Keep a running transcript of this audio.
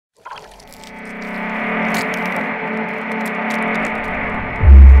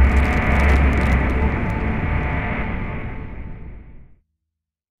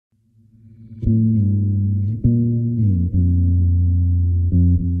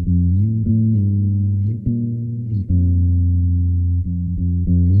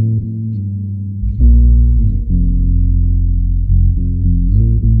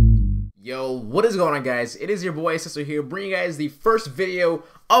What is going on, guys? It is your boy Seso here, bringing you guys the first video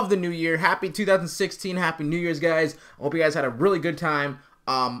of the new year. Happy 2016, happy New Year's, guys. I hope you guys had a really good time.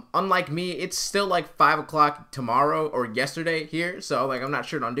 Unlike me, it's still like 5 o'clock tomorrow or yesterday here, so like I'm not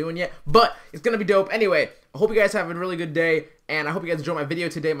sure what I'm doing yet, but it's gonna be dope. Anyway, I hope you guys have a really good day, and I hope you guys enjoy my video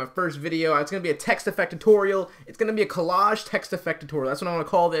today, my first video. It's gonna be a text effect tutorial. It's gonna be a collage text effect tutorial. That's what I'm gonna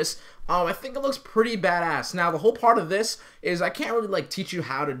call this. I think it looks pretty badass. Now, the whole part of this is I can't really like teach you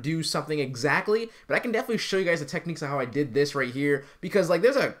how to do something exactly, but I can definitely show you guys the techniques of how I did this right here, because like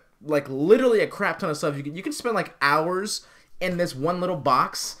there's a literally a crap ton of stuff. You can spend like hours in this one little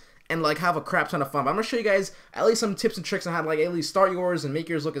box and like have a crap ton of fun. But I'm gonna show you guys at least some tips and tricks on how to like at least start yours and make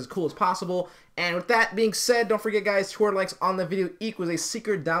yours look as cool as possible. And with that being said, don't forget, guys, 200 likes on the video equals a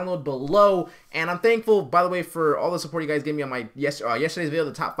secret download below. And I'm thankful, by the way, for all the support you guys gave me on my yesterday's video,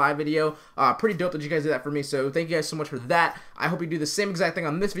 the top 5 video. Pretty dope that you guys did that for me, so thank you guys so much for that. I hope you do the same exact thing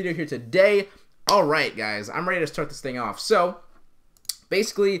on this video here today. Alright, guys, I'm ready to start this thing off. So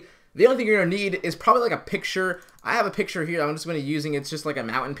basically, the only thing you're going to need is probably like a picture. I have a picture here I'm just going to be using. It's just like a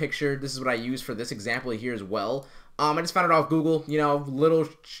mountain picture. This is what I use for this example here as well. I just found it off Google, you know, Little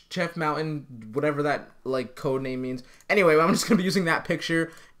Chef Mountain, whatever that like code name means. Anyway, I'm just going to be using that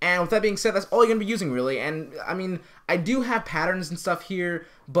picture. And with that being said, that's all you're going to be using really. And I mean, I do have patterns and stuff here,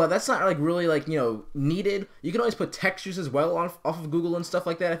 but that's not like really like, you know, needed. You can always put textures as well off of Google and stuff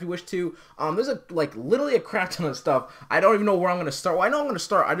like that if you wish to. There's like literally a crap ton of stuff. I don't even know where I'm going to start. Well, I know I'm going to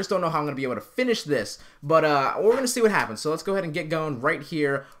start. I just don't know how I'm going to be able to finish this. But we're going to see what happens. So let's go ahead and get going right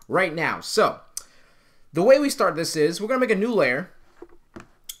here, right now. So the way we start this is we're going to make a new layer.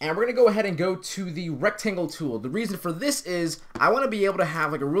 And we're going to go ahead and go to the rectangle tool. The reason for this is I want to be able to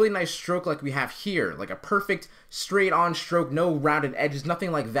have like a really nice stroke like we have here. Like a perfect straight on stroke, no rounded edges,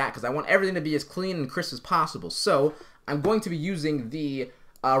 nothing like that. Because I want everything to be as clean and crisp as possible. So I'm going to be using the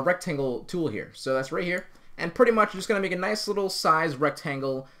rectangle tool here. So that's right here. And pretty much just going to make a nice little size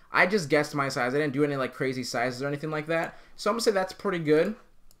rectangle. I just guessed my size. I didn't do any like crazy sizes or anything like that. So I'm going to say that's pretty good.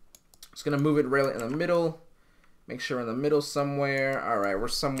 Just going to move it right in the middle. Make sure we're in the middle somewhere. Alright, we're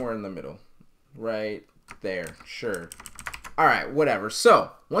somewhere in the middle. Right there. Sure. Alright, whatever.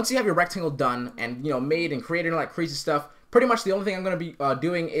 So, once you have your rectangle done and, you know, made and created all that crazy stuff, pretty much the only thing I'm going to be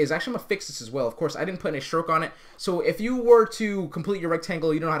doing is, actually I'm going to fix this as well. Of course, I didn't put any stroke on it. So, if you were to complete your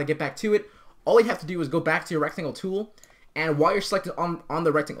rectangle, you don't know how to get back to it, all you have to do is go back to your rectangle tool. And while you're selected on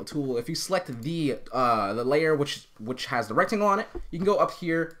the rectangle tool, if you select the layer which has the rectangle on it, you can go up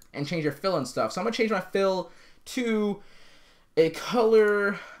here and change your fill and stuff. So, I'm going to change my fill to a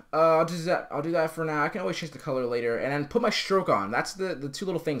color. I'll do that for now. I can always change the color later, and then put my stroke on. That's the two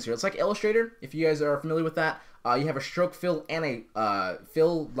little things here. It's like Illustrator, if you guys are familiar with that. You have a stroke fill and a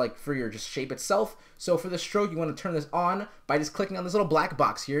fill like for your just shape itself. So for the stroke, you want to turn this on by just clicking on this little black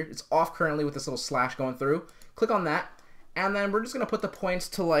box here. It's off currently with this little slash going through. Click on that, and then we're just gonna put the points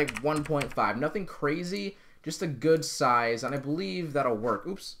to like 1.5. Nothing crazy, just a good size, and I believe that'll work.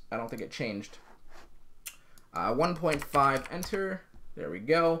 Oops, I don't think it changed. 1.5, enter. There we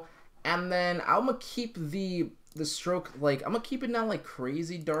go. And then I'm gonna keep the stroke, like I'm gonna keep it not like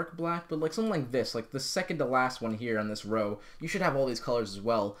crazy dark black, but like something like this, like the second to last one here on this row. You should have all these colors as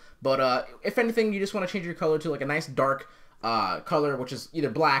well. But if anything, you just want to change your color to like a nice dark color, which is either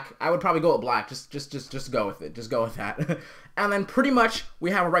black. I would probably go with black. Just go with it. Just go with that. And then pretty much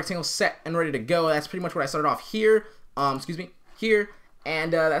we have a rectangle set and ready to go. That's pretty much what I started off here. Excuse me, here.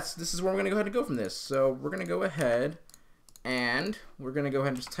 And this is where we're going to go ahead and go from this. So we're going to go ahead and we're going to go ahead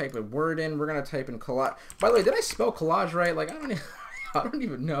and just type a word in. We're going to type in collage. By the way, did I spell collage right? Like, I don't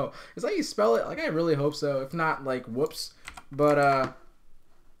even know. Is that how you spell it? Like, I really hope so. If not, like, whoops. But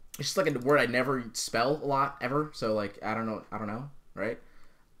it's just like a word I never spell a lot ever. So like, I don't know, right?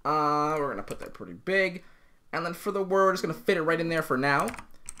 We're going to put that pretty big. And then for the word, we're just going to fit it right in there for now.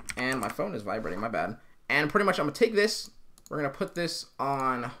 And my phone is vibrating, my bad. And pretty much I'm going to take this. We're going to put this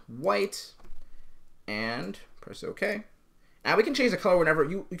on white and press OK. Now we can change the color whenever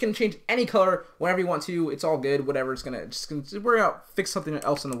you can change any color whenever you want to. It's all good, whatever. It's gonna we're gonna fix something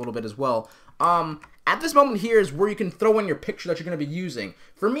else in a little bit as well. At this moment here is where you can throw in your picture that you're gonna be using.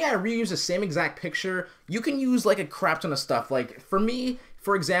 For me, I reuse the same exact picture. You can use like a crap ton of stuff. Like for me,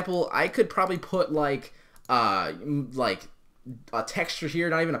 for example, I could probably put like a texture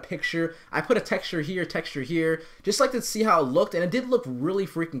here, not even a picture. I put a texture here, just like to see how it looked, and it did look really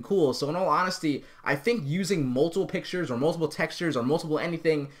freaking cool. So in all honesty, I think using multiple pictures or multiple textures or multiple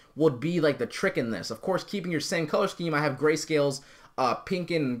anything would be like the trick in this. Of course, keeping your same color scheme. I have grayscales, pink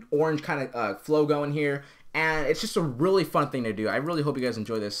and orange kind of flow going here, and it's just a really fun thing to do. I really hope you guys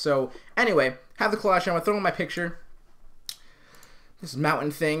enjoy this. So anyway, have the collage. I'm gonna throw in my picture. this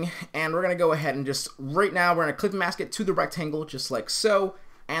mountain thing, and we're gonna go ahead and just right now we're gonna clip mask it to the rectangle just like so,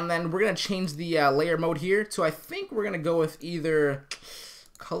 and then we're gonna change the layer mode here to, I think we're gonna go with either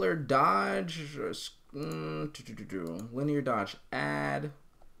color dodge or linear dodge add.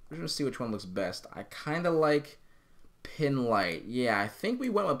 We're gonna see which one looks best. I kind of like pin light. Yeah, I think we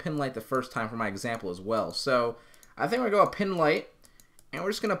went with pin light the first time for my example as well. So I think we're gonna go with pin light, and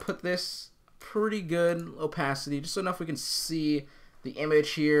we're just gonna put this pretty good opacity, just enough we can see the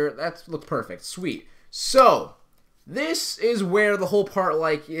image here. That looks perfect. Sweet. So this is where the whole part,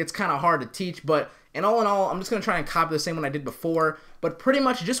 like, it's kind of hard to teach, but in all, I'm just gonna try and copy the same one I did before. But pretty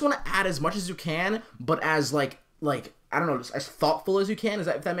much, you just want to add as much as you can, but as like I don't know, just as thoughtful as you can. Is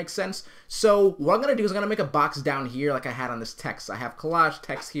that, if that makes sense? So what I'm gonna do is I'm gonna make a box down here, like I had on this text. I have collage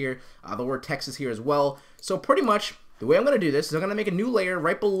text here. The word text is here as well. So pretty much the way I'm gonna do this is I'm gonna make a new layer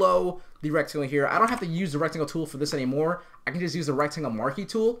right below the rectangle here. I don't have to use the rectangle tool for this anymore. I can just use the rectangle marquee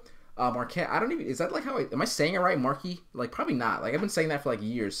tool. Marquette, I don't even, is that like how am I saying it right? Marquee? Like, probably not. Like, I've been saying that for like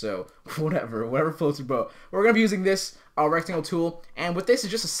years, so whatever floats your boat. We're gonna be using this rectangle tool, and with this, it's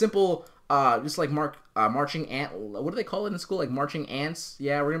just a simple, just like marching ant, what do they call it in school? Like marching ants?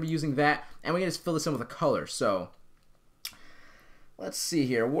 Yeah, we're gonna be using that, and we can just fill this in with a color. So let's see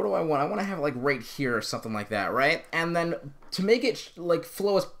here. What do I want? I want to have it like right here or something like that, right? And then to make it like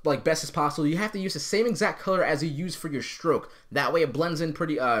flow as like best as possible, you have to use the same exact color as you use for your stroke. That way it blends in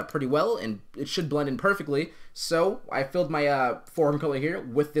pretty well, and it should blend in perfectly. So I filled my foreground color here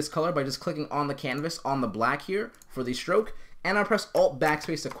with this color by just clicking on the canvas on the black here for the stroke, and I press Alt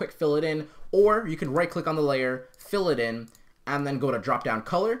backspace to quick fill it in, or you can right click on the layer, fill it in, and then go to drop down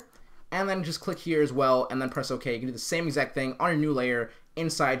color, and then just click here as well, and then press OK. You can do the same exact thing on your new layer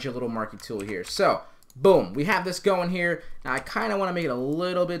inside your little marquee tool here. So boom, we have this going here. Now I kind of want to make it a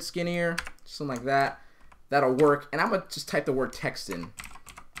little bit skinnier, something like that. That'll work. And I'm going to just type the word text in,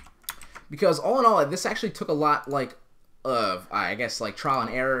 because all in all, this actually took a lot like of, I guess, like trial and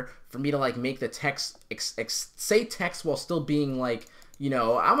error for me to like make the text say text while still being like, you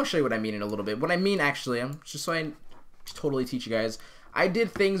know, I'm going to show you what I mean in a little bit. What I mean, actually, just so I totally teach you guys, I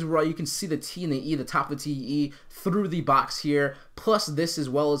did things where you can see the T and the E, the top of the T, E, through the box here, plus this as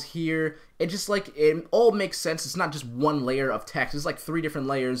well as here. It just like, it all makes sense. It's not just one layer of text. It's like 3 different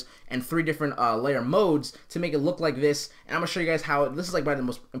layers and 3 different layer modes to make it look like this. And I'm gonna show you guys how this is like the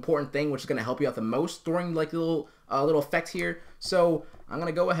most important thing, which is gonna help you out the most during like the little effect here. So I'm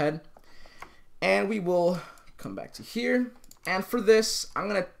gonna go ahead and we will come back to here. And for this, I'm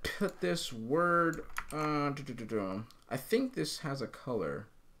gonna put this word. I think this has a color.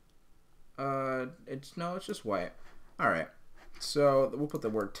 It's just white. All right. So we'll put the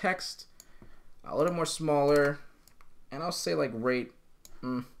word text a little more smaller, and I'll say like rate.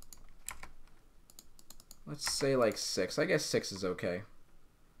 Let's say like 6. I guess 6 is okay.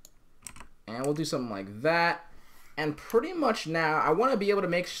 And we'll do something like that. And pretty much now, I want to be able to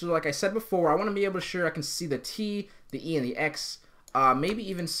make sure, like I said before, I want to be able to sure I can see the T, the E, and the X. Maybe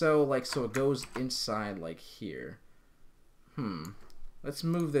even so, like, so it goes inside like here. Let's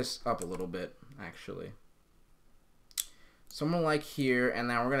move this up a little bit, actually. Somewhere like here, and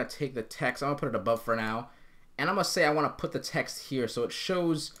now we're going to take the text. I'm going to put it above for now. And I'm going to say I want to put the text here so it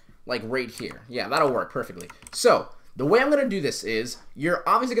shows, like, right here. Yeah, that'll work perfectly. So the way I'm going to do this is, you're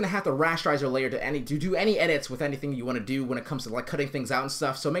obviously going to have to rasterize your layer to do any edits with anything you want to do when it comes to like cutting things out and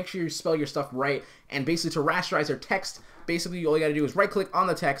stuff. So make sure you spell your stuff right. And basically to rasterize your text, basically all you got to do is right click on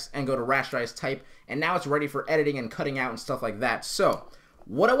the text and go to rasterize type. And now it's ready for editing and cutting out and stuff like that. So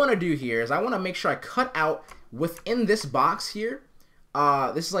what I want to do here is I want to make sure I cut out within this box here.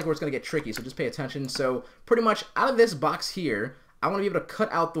 This is like where it's going to get tricky, so just pay attention. So pretty much out of this box here, I want to be able to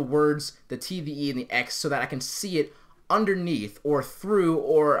cut out the words, the T, the E, and the X so that I can see it underneath or through,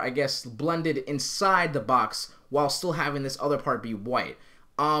 or I guess blended inside the box while still having this other part be white.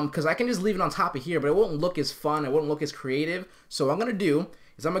 Because I can just leave it on top of here, but it won't look as fun, it won't look as creative. So what I'm going to do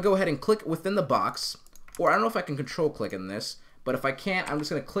is I'm going to go ahead and click within the box, or I don't know if I can control click in this, but if I can't, I'm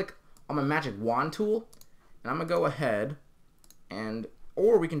just going to click on my magic wand tool, and I'm going to go ahead and,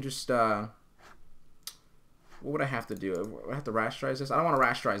 or we can just, what would I have to do? I have to rasterize this? I don't want to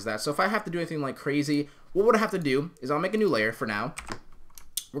rasterize that. So if I have to do anything like crazy, what would I have to do is I'll make a new layer for now.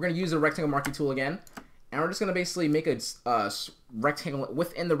 We're going to use the rectangle marquee tool again, and we're just going to basically make a rectangle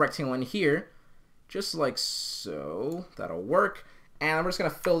within the rectangle in here, just like so. That'll work. And I'm just going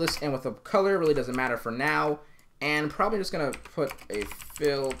to fill this in with a color. It really doesn't matter for now. And probably just going to put a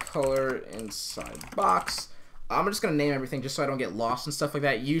fill color inside box. I'm just going to name everything just so I don't get lost and stuff like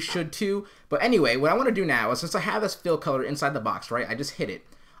that. You should too. But anyway, what I want to do now is, since I have this fill color inside the box, right, I just hit it.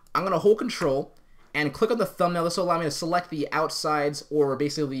 I'm going to hold control, and click on the thumbnail. This will allow me to select the outsides, or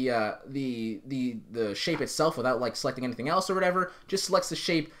basically the shape itself without like selecting anything else or whatever. Just selects the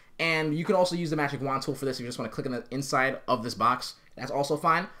shape, and you can also use the magic wand tool for this if you just want to click on the inside of this box. That's also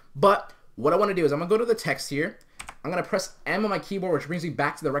fine. But what I want to do is I'm going to go to the text here. I'm going to press M on my keyboard, which brings me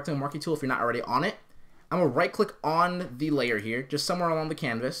back to the rectangle marquee tool if you're not already on it. I'm going to right click on the layer here, just somewhere along the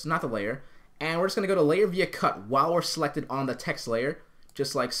canvas, not the layer. And we're just going to go to layer via cut while we're selected on the text layer,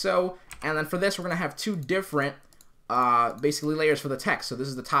 just like so. And then for this, we're going to have two different basically layers for the text. So this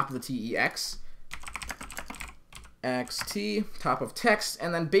is the top of the TEX. XT, top of text,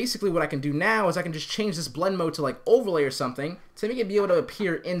 and then basically what I can do now is I can just change this blend mode to like overlay or something to make it be able to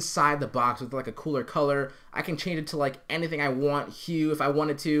appear inside the box with like a cooler color. I can change it to like anything I want, hue if I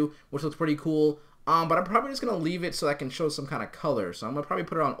wanted to, which looks pretty cool. But I'm probably just gonna leave it so I can show some kind of color. So I'm gonna probably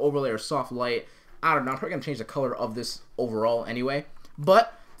put it on overlay or soft light. I don't know, I'm probably gonna change the color of this overall anyway.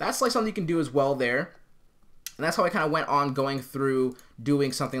 But that's like something you can do as well there. And that's how I kind of went on going through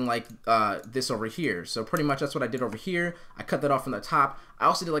doing something like this over here. So pretty much that's what I did over here. I cut that off from the top. I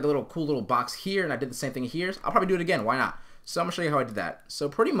also did like a little cool little box here, and I did the same thing here. I'll probably do it again. Why not? So I'm going to show you how I did that. So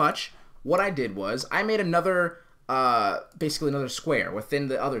pretty much what I did was I made another, basically another square within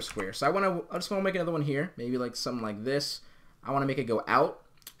the other square. So I just want to make another one here. Maybe like something like this. I want to make it go out.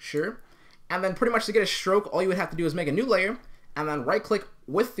 Sure. And then pretty much to get a stroke, all you would have to do is make a new layer, and then right click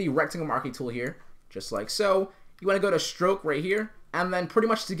with the rectangle marquee tool here. Just like so. You want to go to stroke right here, and then pretty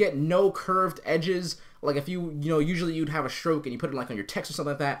much to get no curved edges, like if usually you'd have a stroke and you put it like on your text or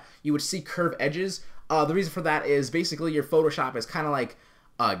something like that, you would see curved edges. The reason for that is basically your Photoshop is kind of like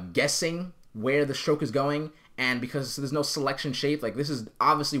guessing where the stroke is going, and because there's no selection shape, like this is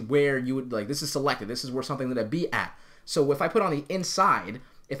obviously where you would, like this is selected, this is where something would be at. So if I put on the inside,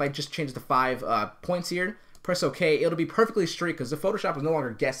 if I just change the 5 points here, press OK, it'll be perfectly straight because the Photoshop is no longer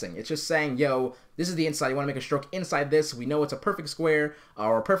guessing. It's just saying, yo, this is the inside. You want to make a stroke inside this. We know it's a perfect square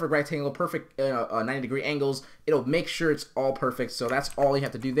or a perfect rectangle, perfect 90-degree angles. It'll make sure it's all perfect. So that's all you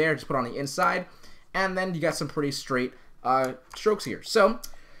have to do there. Just put on the inside. And then you got some pretty straight strokes here. So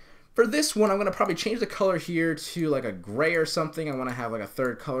for this one, I'm going to probably change the color here to like a gray or something. I want to have like a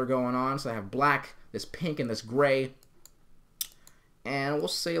third color going on. So I have black, this pink, and this gray. And we'll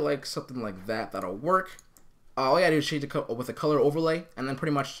say like something like that. That'll work. All you gotta do is change the with a color overlay, and then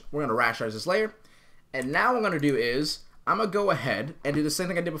pretty much we're gonna rasterize this layer. And now what I'm gonna do is I'm gonna go ahead and do the same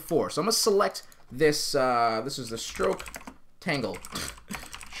thing I did before. So I'm gonna select this. This is the stroke tangle.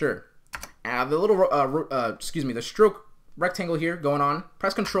 Sure. The little the stroke rectangle here going on.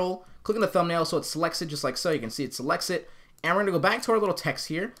 Press Control, click on the thumbnail so it selects it just like so. You can see it selects it, and we're gonna go back to our little text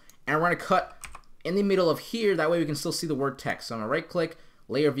here, and we're gonna cut in the middle of here. That way we can still see the word text. So I'm gonna right click,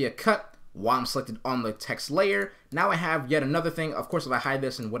 layer via cut. While I'm selected on the text layer, now I have yet another thing. Of course, if I hide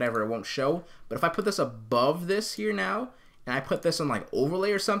this and whatever, it won't show. But if I put this above this here now, and I put this on like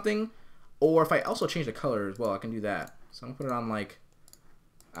overlay or something, or if I also change the color as well, I can do that. So I'm gonna put it on like,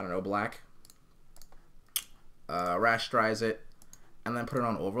 I don't know, black. Rasterize it, and then put it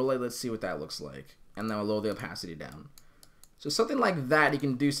on overlay. Let's see what that looks like. And then we'll lower the opacity down. So something like that, you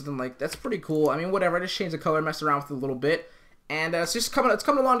can do something like, that's pretty cool. I mean, whatever, I just changed the color, messed around with it a little bit. And it's coming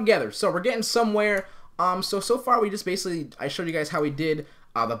along together. So we're getting somewhere. So far we just basically, I showed you guys how we did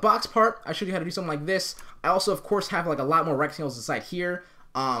the box part. I showed you how to do something like this. I also, of course, have like a lot more rectangles inside here.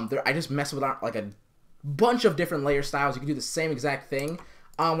 I just messed with like a bunch of different layer styles. You can do the same exact thing.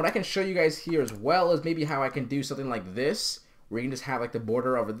 What I can show you guys here as well is maybe how I can do something like this, where you can just have like the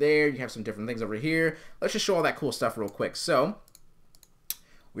border over there. You have some different things over here. Let's just show all that cool stuff real quick. So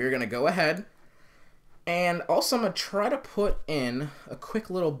we're going to go ahead. And also I'm going to try to put in a quick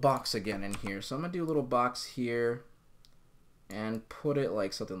little box again in here. So I'm going to do a little box here and put it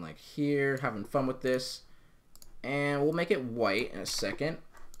like something like here, having fun with this. And we'll make it white in a second.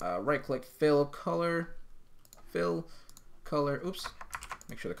 Right click, fill color, oops,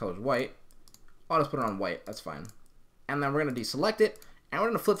 make sure the color's white. I'll just put it on white, that's fine. And then we're going to deselect it. And we're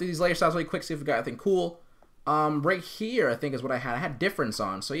going to flip through these layer styles really quick, see if we got anything cool. Right here I think is what I had. I had difference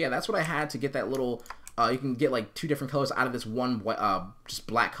on. So yeah, that's what I had to get that little... you can get like 2 different colors out of this one just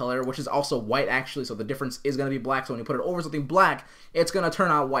black color, which is also white actually, so the difference is going to be black. So when you put it over something black, it's going to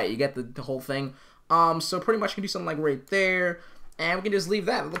turn out white. You get the whole thing. So pretty much you can do something like right there, and we can just leave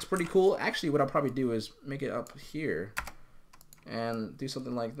that. It looks pretty cool. Actually, what I'll probably do is make it up here and do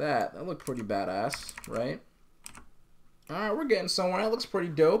something like that. That looks pretty badass, right? Alright, we're getting somewhere. That looks pretty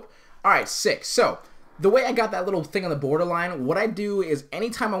dope. Alright, sick. So the way I got that little thing on the borderline, what I do is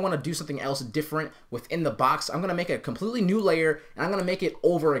anytime I want to do something else different within the box, I'm going to make a completely new layer, and I'm going to make it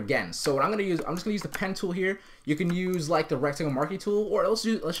over again. So what I'm going to use, I'm just going to use the pen tool here. You can use like the rectangle marquee tool, or let's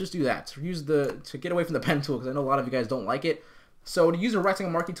just do that. To get away from the pen tool, because I know a lot of you guys don't like it. So to use a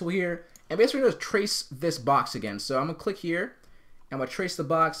rectangle marquee tool here, and basically just trace this box again. So I'm going to click here, and I'm going to trace the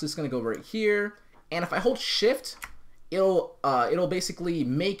box. It's going to go right here, and if I hold shift, it'll basically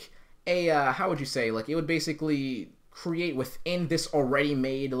make a how would you say, like it would basically create within this already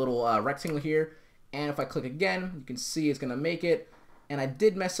made little rectangle here. And if I click again, you can see it's gonna make it. And I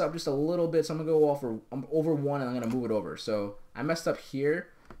did mess up just a little bit, so I'm gonna go over one, and I'm gonna move it over. So I messed up here,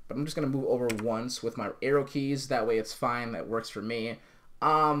 but I'm just gonna move over once with my arrow keys. That way it's fine. That works for me.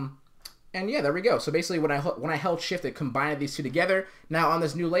 And yeah, there we go. So basically when I held shift, it combined these two together. Now on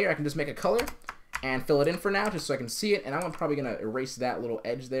this new layer, I can just make a color and fill it in for now, just so I can see it. And I'm probably going to erase that little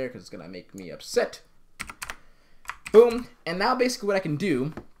edge there, because it's going to make me upset. Boom. And now basically what I can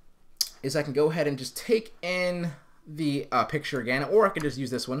do is I can go ahead and just take in the picture again, or I can just use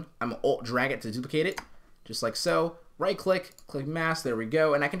this one. I'm going to Alt drag it to duplicate it, just like so. Right click, click mask, there we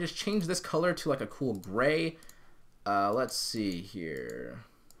go. And I can just change this color to like a cool gray. Let's see here.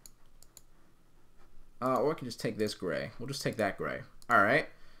 Or I can just take this gray. We'll just take that gray. All right.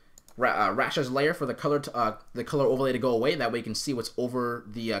 Raster's layer for the color overlay to go away. That way you can see what's over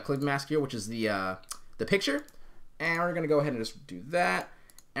the click mask here, which is the picture. And we're gonna go ahead and just do that.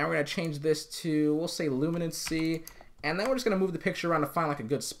 And we're gonna change this to, we'll say luminancy. And then we're just gonna move the picture around to find like a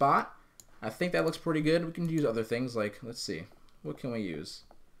good spot. I think that looks pretty good. We can use other things like, let's see, what can we use?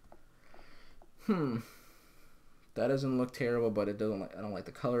 That doesn't look terrible, but it doesn't. I don't like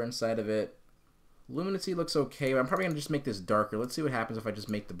the color inside of it. Luminancy looks okay, but I'm probably going to just make this darker. Let's see what happens if I just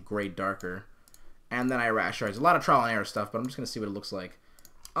make the gray darker. And then I rasterize. A lot of trial and error stuff, but I'm just going to see what it looks like.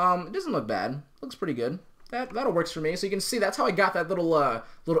 It doesn't look bad. It looks pretty good. That'll works for me. So you can see that's how I got that little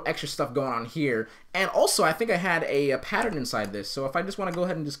extra stuff going on here. And also, I think I had a pattern inside this. So if I just want to go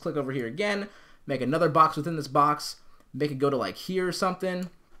ahead and just click over here again, make another box within this box, make it go to like here or something,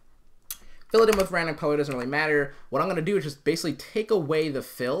 fill it in with random color, doesn't really matter. What I'm going to do is just basically take away the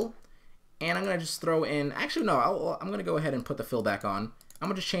fill. And I'm going to just throw in, actually no, I'm going to go ahead and put the fill back on. I'm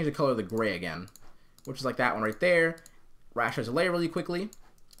going to just change the color of the gray again, which is like that one right there. Rasterize a layer really quickly.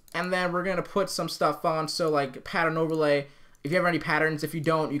 And then we're going to put some stuff on, so like pattern overlay. If you have any patterns, if you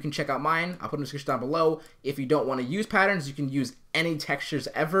don't, you can check out mine. I'll put them in the description down below. If you don't want to use patterns, you can use any textures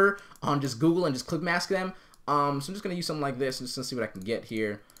ever on just Google and just click mask them. So I'm just going to use something like this and just to see what I can get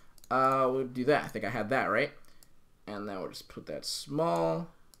here. We'll do that. I think I had that, right? And then we'll just put that small.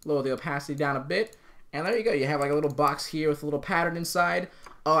 Lower the opacity down a bit, and there you go. You have like a little box here with a little pattern inside.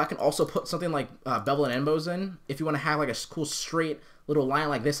 I can also put something like bevel and emboss in. If you want to have like a cool straight little line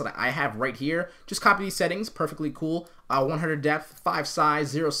like this that I have right here, just copy these settings. Perfectly cool. 100 depth, 5 size,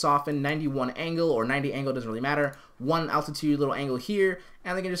 0 soften, 91 angle, or 90 angle, doesn't really matter. 1 altitude, little angle here,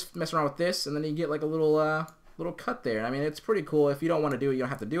 and then you can just mess around with this, and then you get like a little cut there. I mean, it's pretty cool. If you don't want to do it, you don't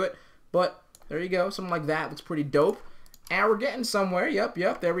have to do it. But there you go. Something like that looks pretty dope. And we're getting somewhere.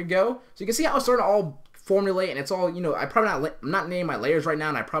 Yep, there we go. So you can see how it's starting to all formulate, and it's all, you know, I'm not naming my layers right now,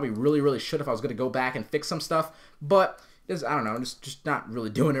 and I probably really should if I was going to go back and fix some stuff. But I don't know, I'm just not really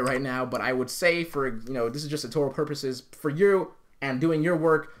doing it right now. But I would say for, you know, this is just tutorial purposes for you and doing your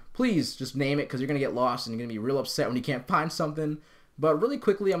work, please just name it, because you're going to get lost and you're going to be real upset when you can't find something. But really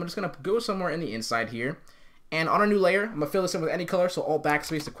quickly, I'm just going to go somewhere in the inside here. And on our new layer, I'm going to fill this in with any color, so Alt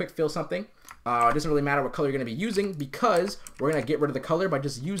backspace to quick fill something. It doesn't really matter what color you're going to be using, because we're going to get rid of the color by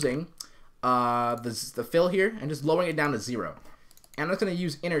just using the fill here and just lowering it down to 0. And I'm just going to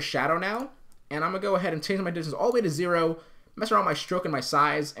use inner shadow now, and I'm going to go ahead and change my distance all the way to 0, mess around with my stroke and my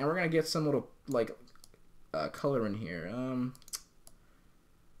size, and we're going to get some little like color in here.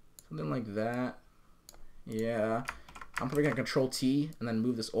 Something like that. Yeah. I'm probably going to Control T and then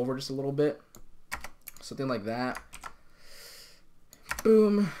move this over just a little bit. Something like that.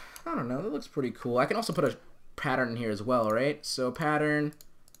 Boom. I don't know, that looks pretty cool. I can also put a pattern in here as well, right? So pattern,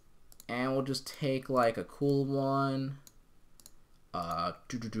 and we'll just take like a cool one.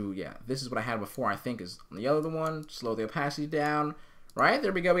 Yeah, this is what I had before, I think, is on the other one. Slow the opacity down. Right,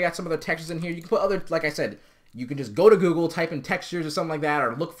 there we go. We got some other textures in here. You can put other, like I said, you can just go to Google, type in textures or something like that,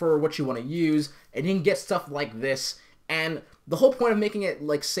 or look for what you want to use, and you can get stuff like this. And the whole point of making it,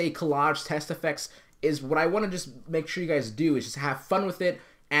 like, say, collage test effects is what I want to just make sure you guys do is just have fun with it.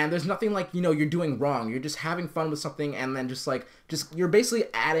 And there's nothing like, you know, you're doing wrong. You're just having fun with something, and then just you're basically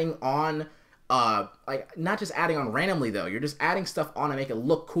adding on, like, not just adding on randomly, though. You're just adding stuff on to make it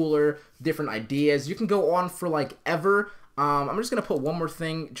look cooler, different ideas. You can go on for, like, ever. I'm just gonna put one more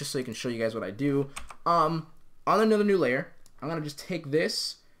thing just so you can show you guys what I do. On another new layer, I'm gonna just take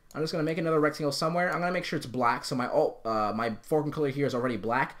this. I'm just gonna make another rectangle somewhere. I'm gonna make sure it's black. So my my foreground color here is already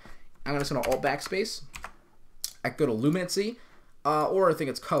black. I'm just gonna alt backspace. I go to luminancy, or I think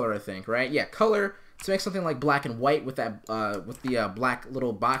it's color. I think, right? Yeah, color, to make something like black and white with that with the black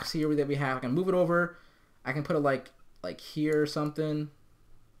little box here that we have. I can move it over. I can put it like here or something,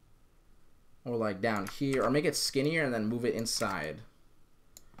 or like down here, or make it skinnier and then move it inside.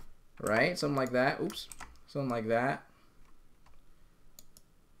 Right? Something like that. Oops. Something like that.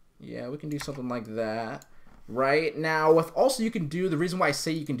 Yeah, we can do something like that. Right? Now, with also you can do, the reason why I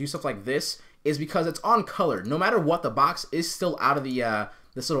say you can do stuff like this is because it's on color. No matter what, the box is still out of the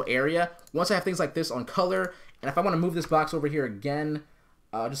this little area. Once I have things like this on color, and if I want to move this box over here again,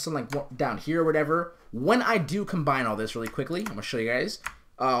 just something like down here or whatever, when I do combine all this really quickly, I'm going to show you guys.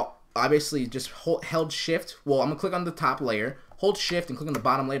 I basically just held shift. Well, I'm going to click on the top layer, hold shift, and click on the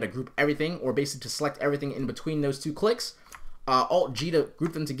bottom layer to group everything, or basically to select everything in between those two clicks. Alt G to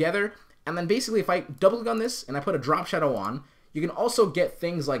group them together. And then basically if I double click on this and I put a drop shadow on, you can also get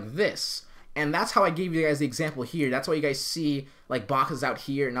things like this. And that's how I gave you guys the example here. That's why you guys see like boxes out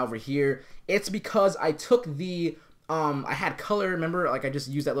here and over here. It's because I took the, I had color, remember, like I just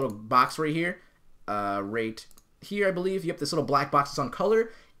used that little box right here. Right here, I believe. You have this little black box that's on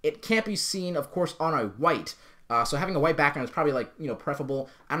color. It can't be seen, of course, on a white. So having a white background is probably like, you know, preferable.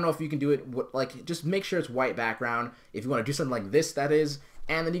 I don't know if you can do it, like just make sure it's white background. If you want to do something like this, that is.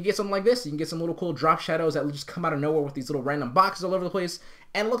 And then you get something like this. You can get some little cool drop shadows that will just come out of nowhere with these little random boxes all over the place.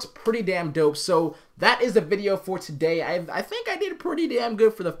 And it looks pretty damn dope. So that is the video for today. I think I did pretty damn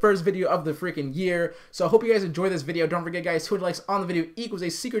good for the first video of the freaking year. So I hope you guys enjoyed this video. Don't forget, guys, 200 likes on the video equals a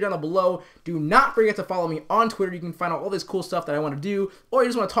secret down below. Do not forget to follow me on Twitter. You can find out all this cool stuff that I want to do. Or you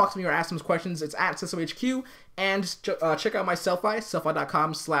just want to talk to me or ask some questions. It's at SesoHQ. And check out my Selfie,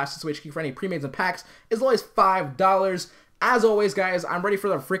 selfie.com/SesoHQ for any pre-mades and packs. As low as $5. As always, guys, I'm ready for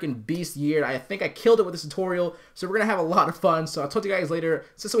the freaking beast year. I think I killed it with this tutorial, so we're going to have a lot of fun. So I'll talk to you guys later.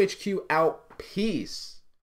 SesoHQ out. Peace.